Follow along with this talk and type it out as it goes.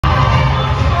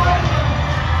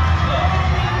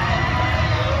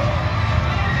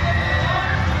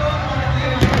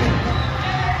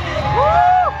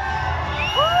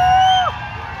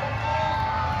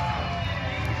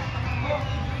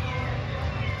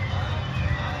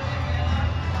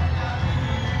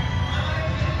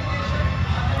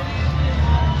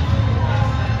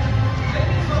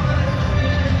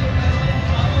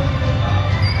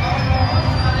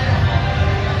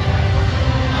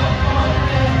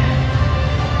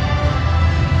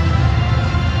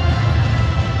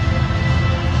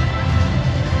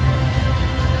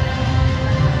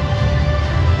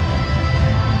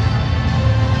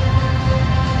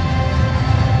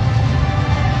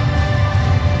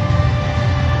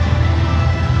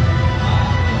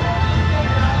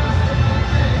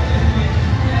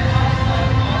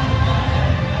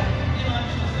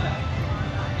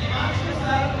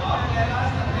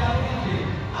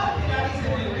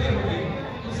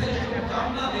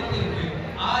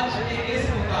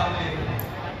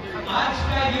आज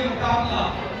का ये मुकाबला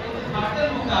अटल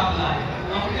मुकाबला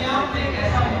अपने आप में एक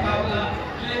ऐसा मुकाबला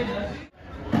जो एक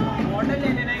मॉडल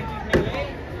लेने नहीं जीतने के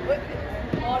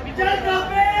और चल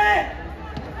कापे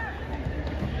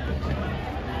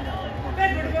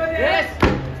यस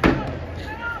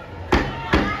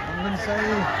अंगन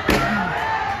सही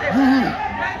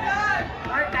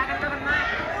और ताकत करना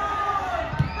है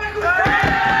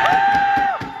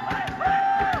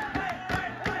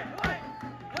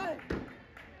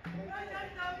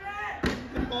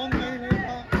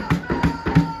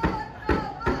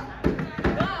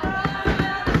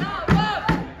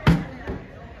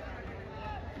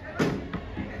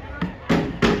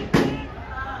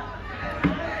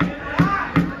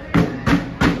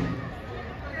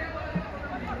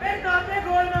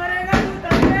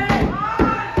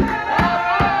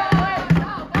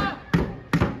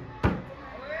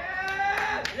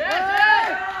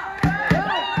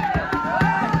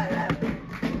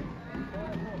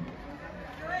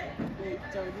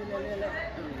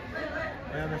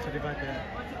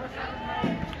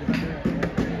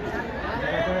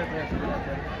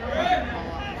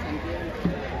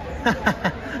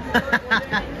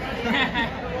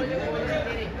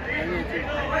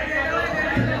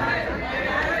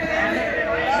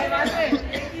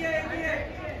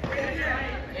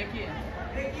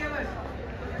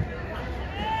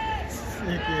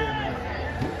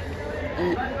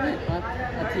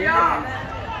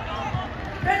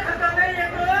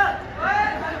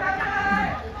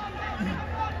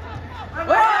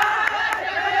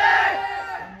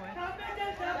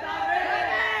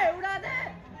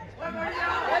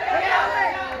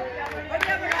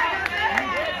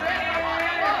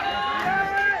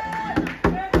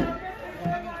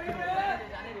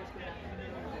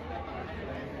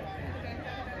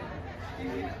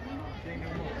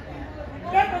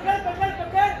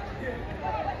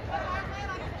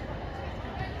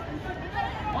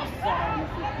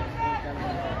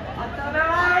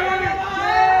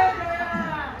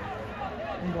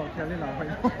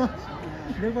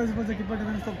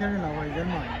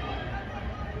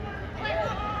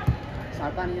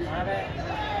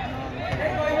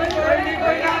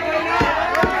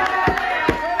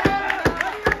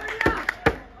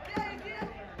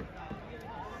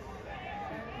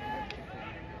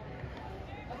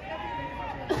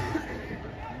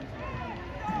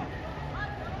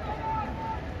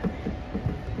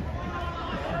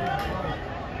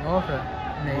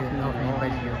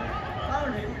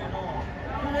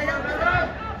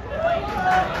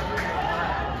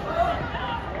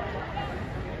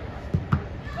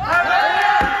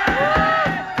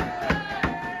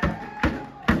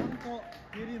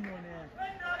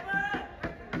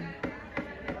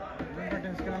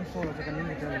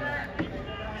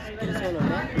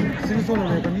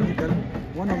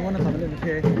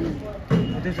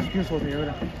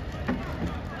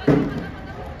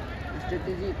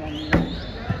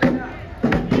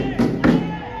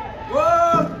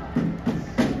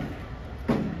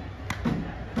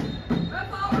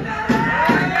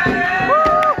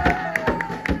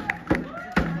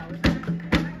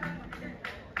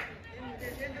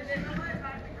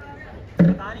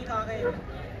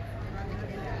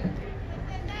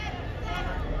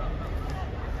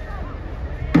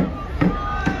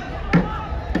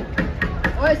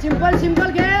सिंपल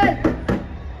सिंपल खेल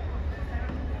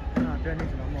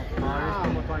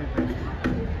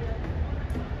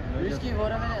इसकी हो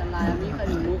रहा है लाया मी का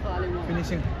मुंह का ले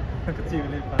फिनिशिंग कच्ची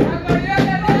ले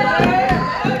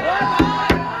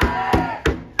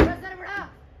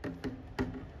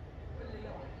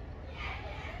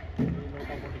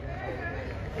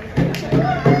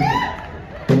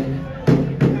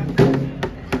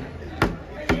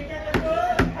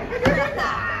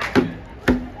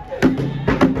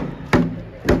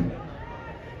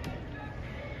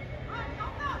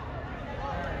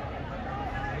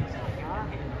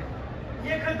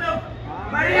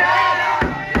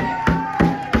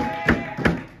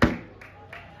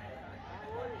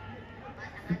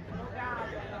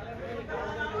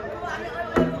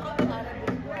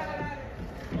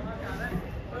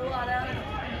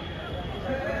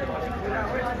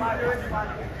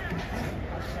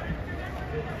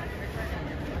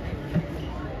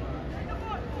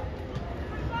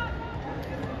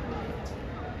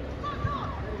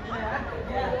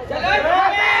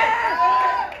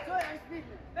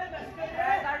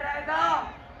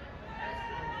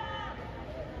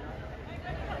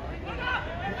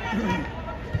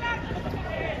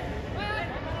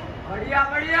बढ़िया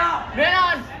बढ़िया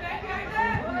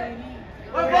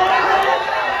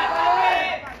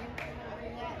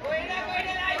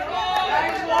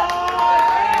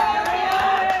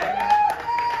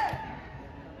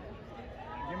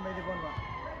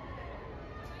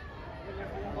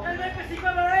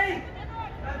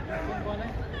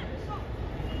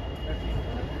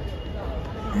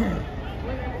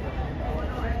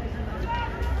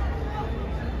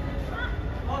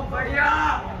बढ़िया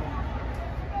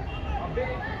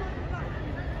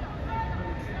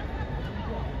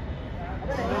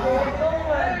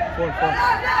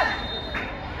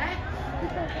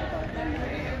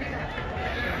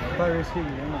Very risky,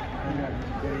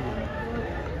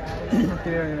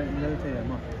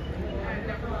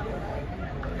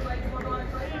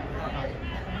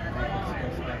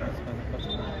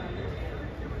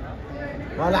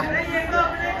 Voilà.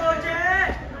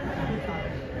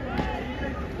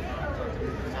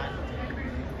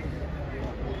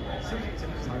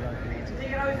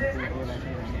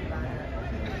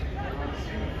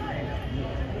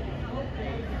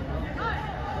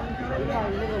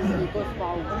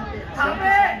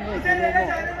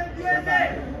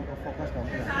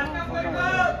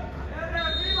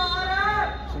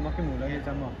 Semua kimura ni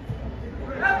sama.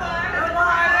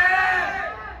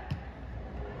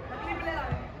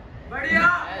 बढ़िया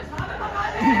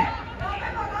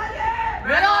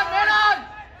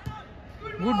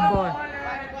Good boy.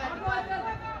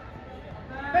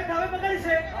 पकड़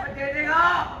से दे देगा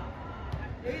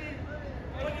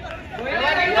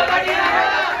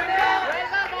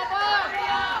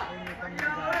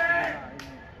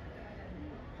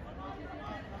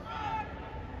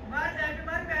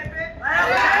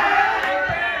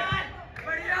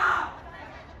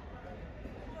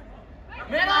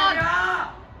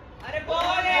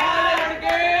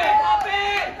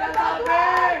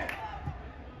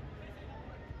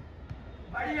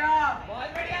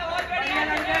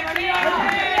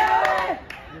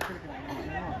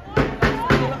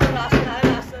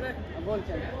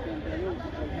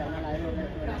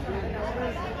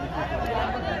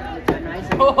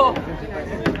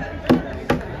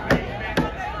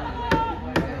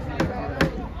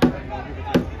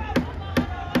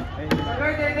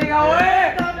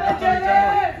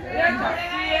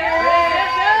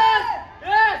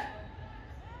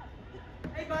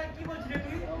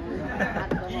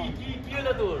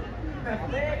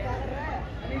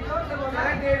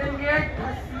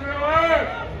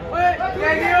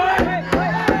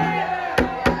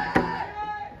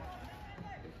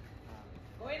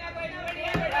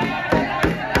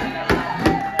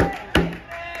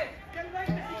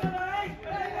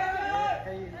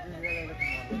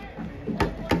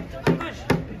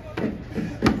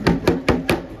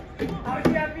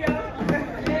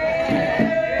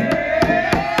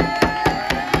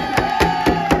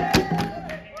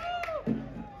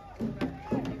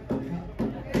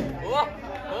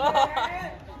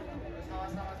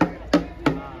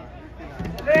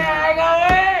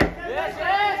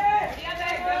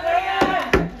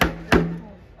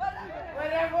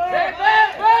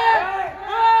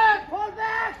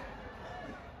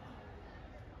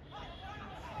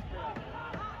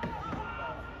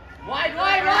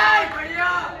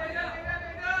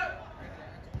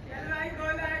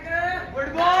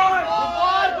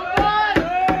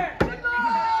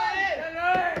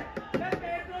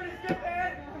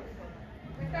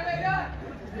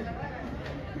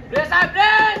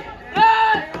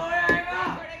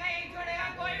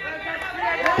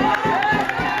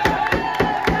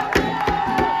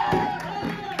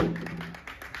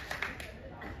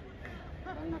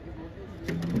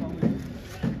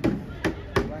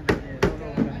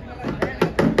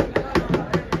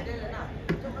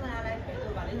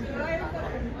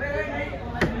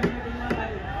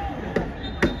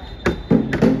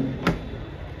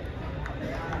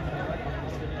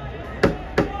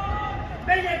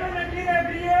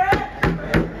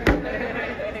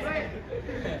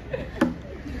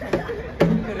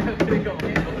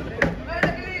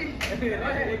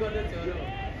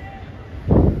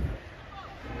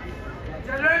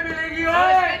चलो मिलेगी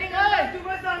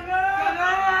जुबा संघ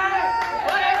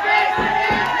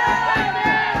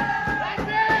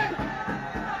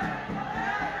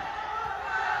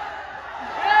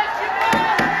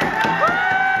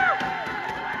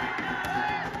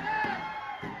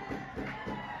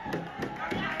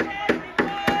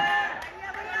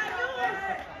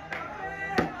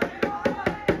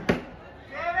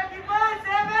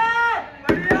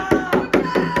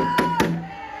बढ़िया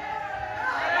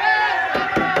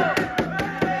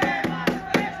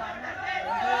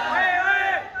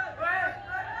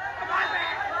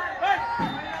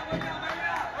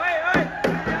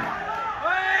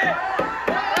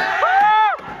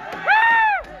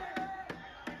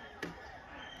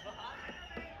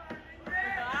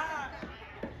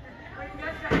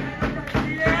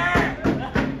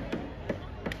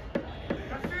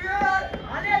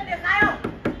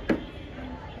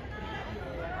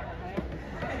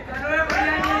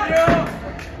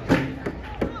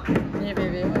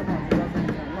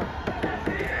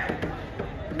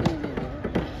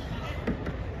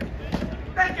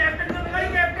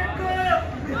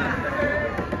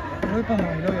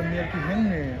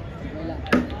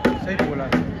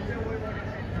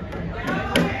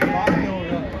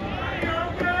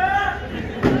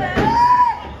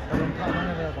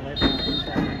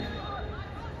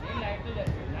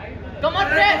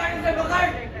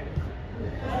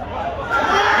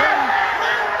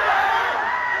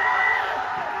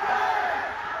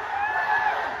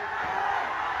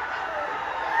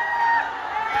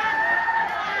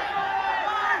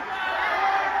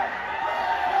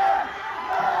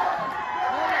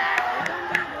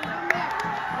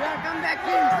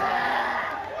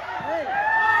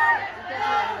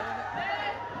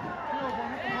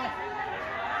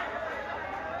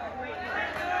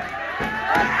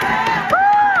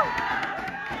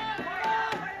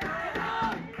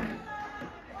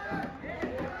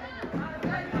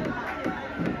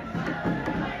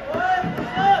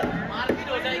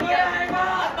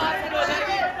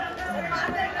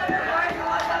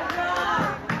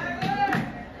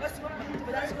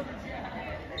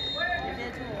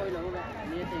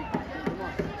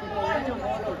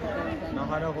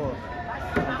खाना को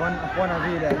अपन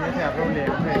अभी ले नहीं थे आप लोग ले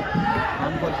थे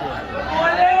हम को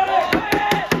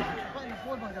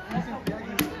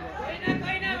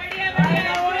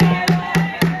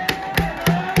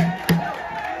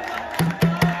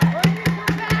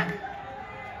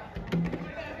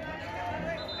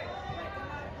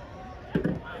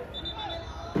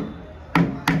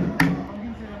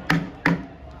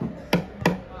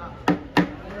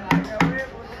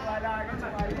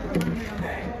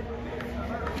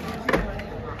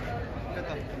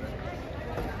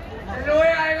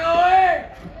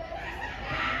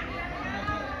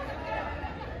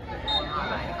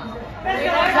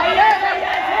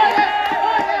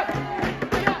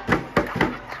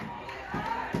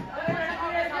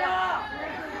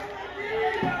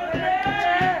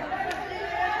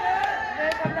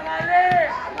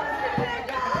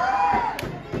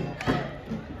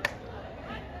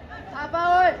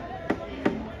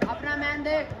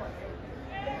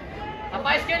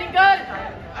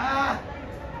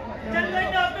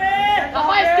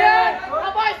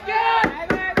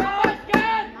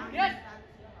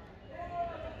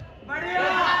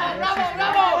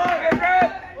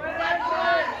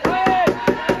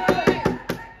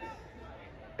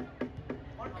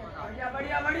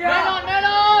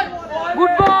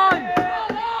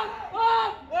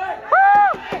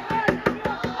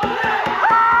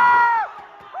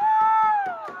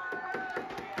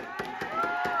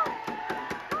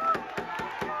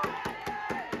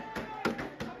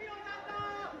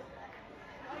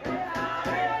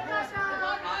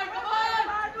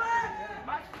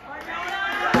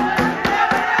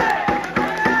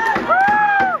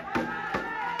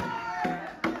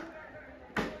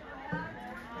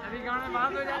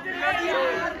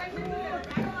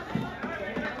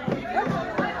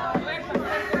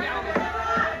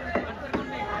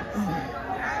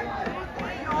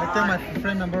my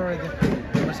friend number already.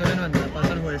 Number 7 one, the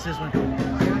person who assists one.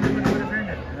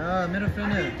 Yeah, मेरा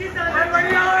friend है.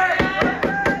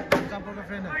 Example का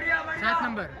friend है. 7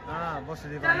 number. हाँ, वो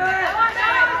Sudeva.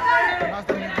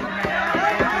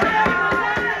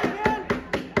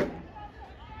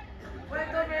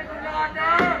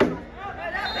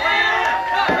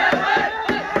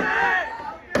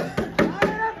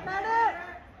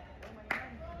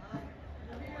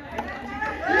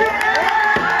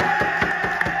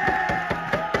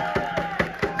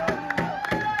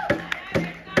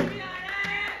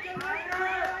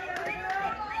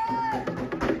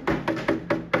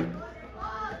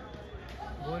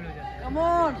 Come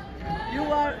on, you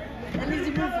are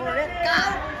eligible for red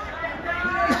card.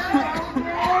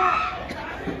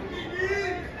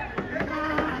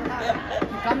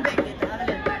 Come back.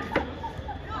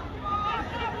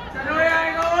 चलो ये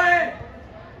आएगा ओए,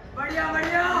 बढ़िया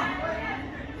बढ़िया.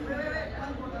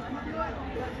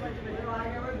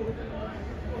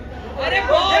 अरे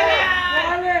बॉल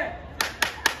है.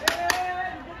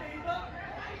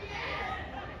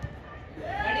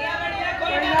 बढ़िया बढ़िया,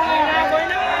 कोई ना.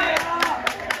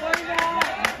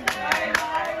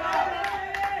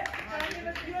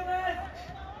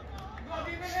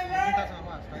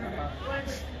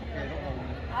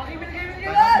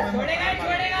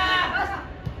 छोड़ेगा.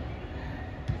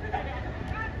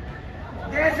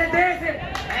 ऐसे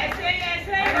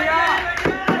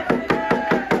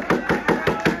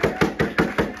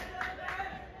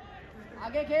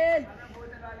आगे खेल.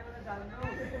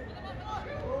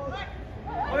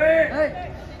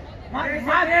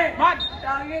 मत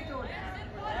टांगे तोड़.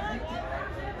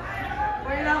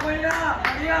 बढ़िया बढ़िया.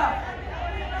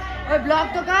 ओए ब्लॉक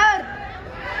तो कर.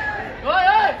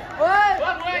 ओए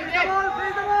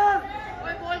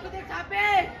बॉल को देख.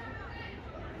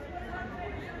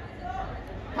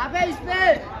 छापे इस पे.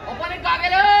 ओपनिंग आगे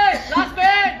ले. लास्ट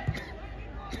पे.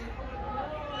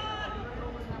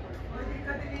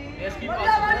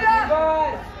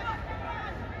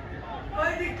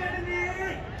 कोई दिक्कत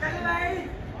नहीं. चल भाई.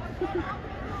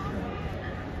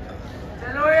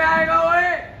 चलो ये आएगा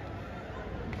ओए.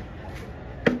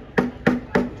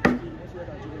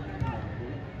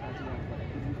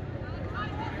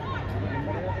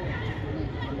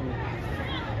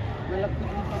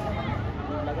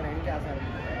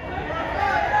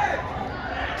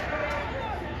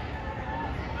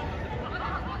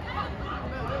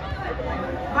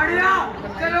 बढ़िया.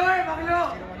 चलो ओए बगलो.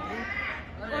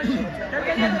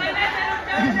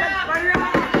 बढ़िया.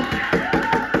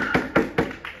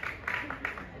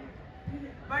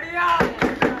 बढ़िया.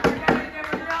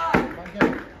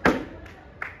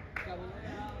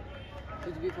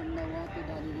 कुछ भी फंडा हुआ तो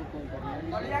दादू को कॉल करना.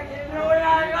 बढ़िया खेल रहे हो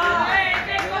आएगा.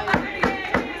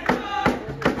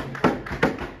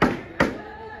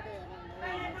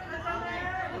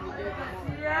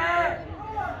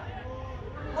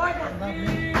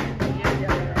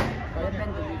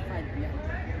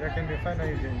 they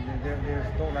finally they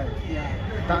stop like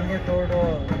Tange Tordo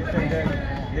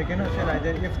they cannot say like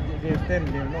that if they stand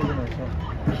they will not win also.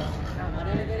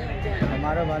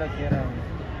 हमारा भारत कह रहा है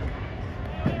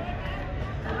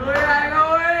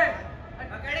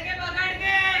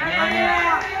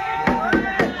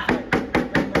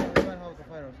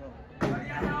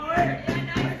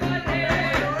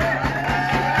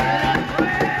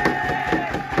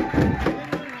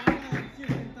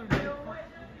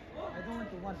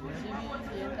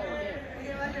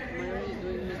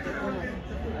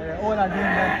all are doing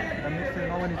that and still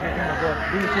no one is taking the ball.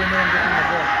 Do you see no one getting the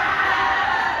ball?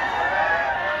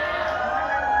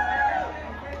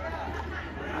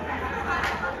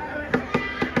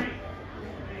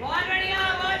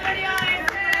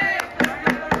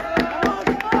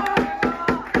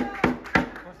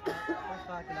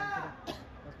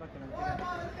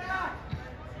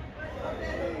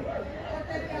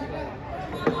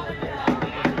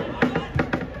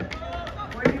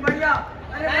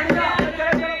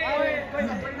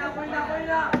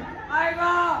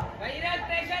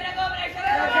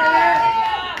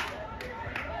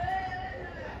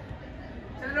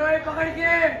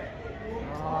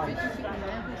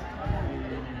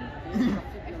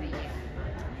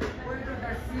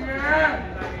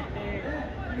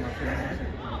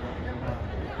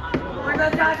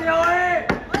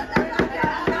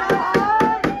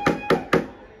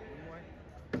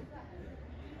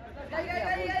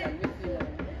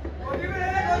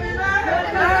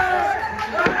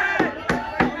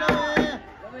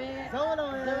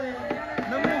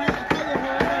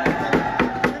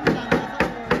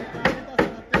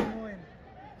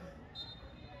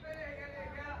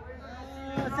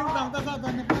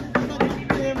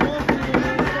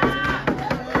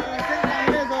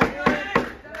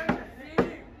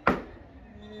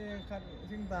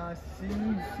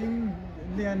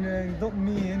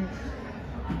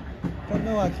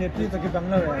 खेती तो कि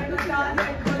बंगला है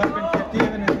सब pen खेती है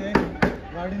मैंने से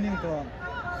गार्डनिंग तो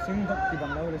सिंग तक कि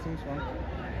बंगला वाले सिंग स्वांग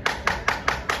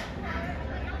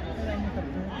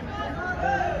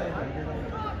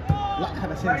लाख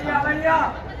ना सिंग बढ़िया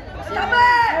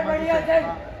बढ़िया चल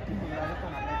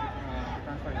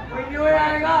वीडियो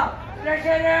आएगा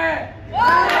प्रेशर है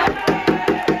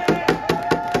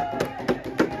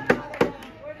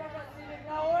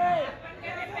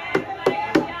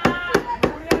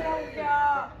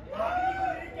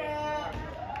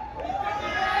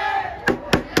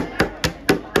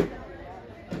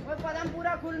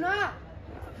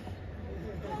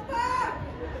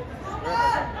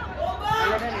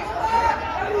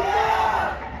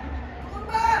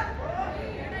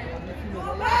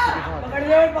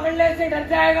पकड़ ले से डर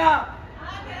जाएगा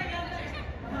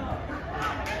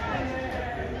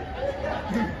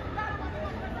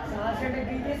सांसें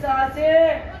कीजिए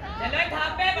सांसें चलो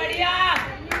थापे बढ़िया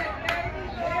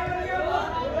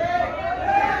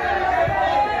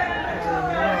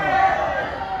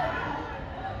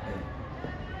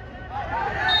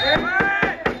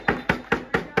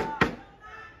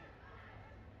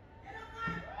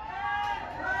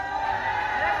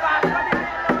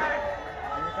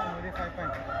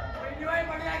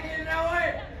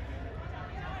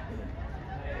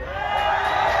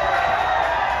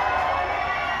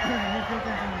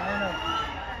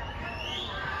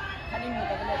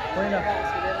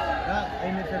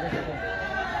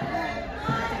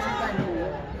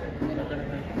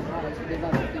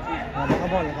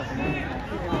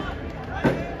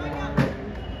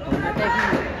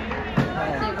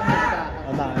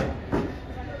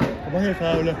bắn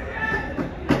sao luôn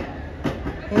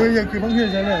ôi giờ cứ bắn hết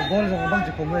rồi này bóng rồi bắn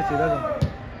chỉ cùng này chỉ ra rồi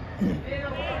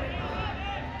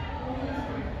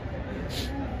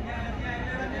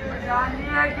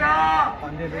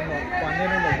quản lý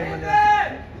luôn rồi cái mình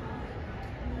đây